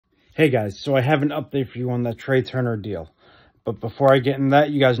Hey guys, so I have an update for you on that Trey Turner deal. But before I get into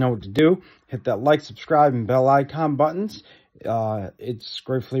that, you guys know what to do. Hit that like, subscribe, and bell icon buttons. It's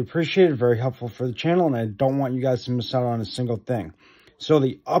gratefully appreciated, very helpful for the channel, and I don't want you guys to miss out on a single thing. So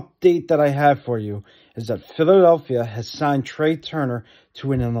the update that I have for you is that Philadelphia has signed Trey Turner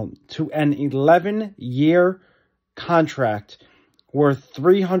to an 11-year contract worth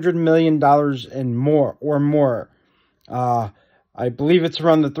 $300 million and more, or more. I believe it's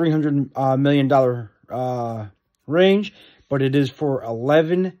around the $300 million range, but it is for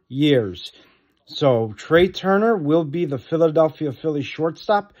 11 years. So Trey Turner will be the Philadelphia Phillies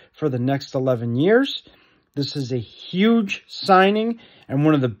shortstop for the next 11 years. This is a huge signing, and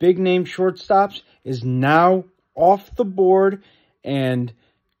one of the big-name shortstops is now off the board and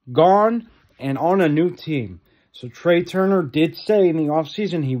gone and on a new team. So Trey Turner did say in the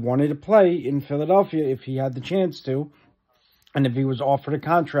offseason he wanted to play in Philadelphia if he had the chance to, and if he was offered a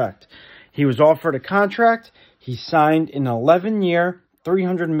contract. He was offered a contract. He signed an 11-year,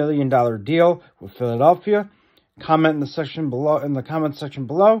 $300 million deal with Philadelphia. Comment in the comment section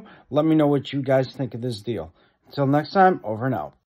below. Let me know what you guys think of this deal. Until next time, over and out.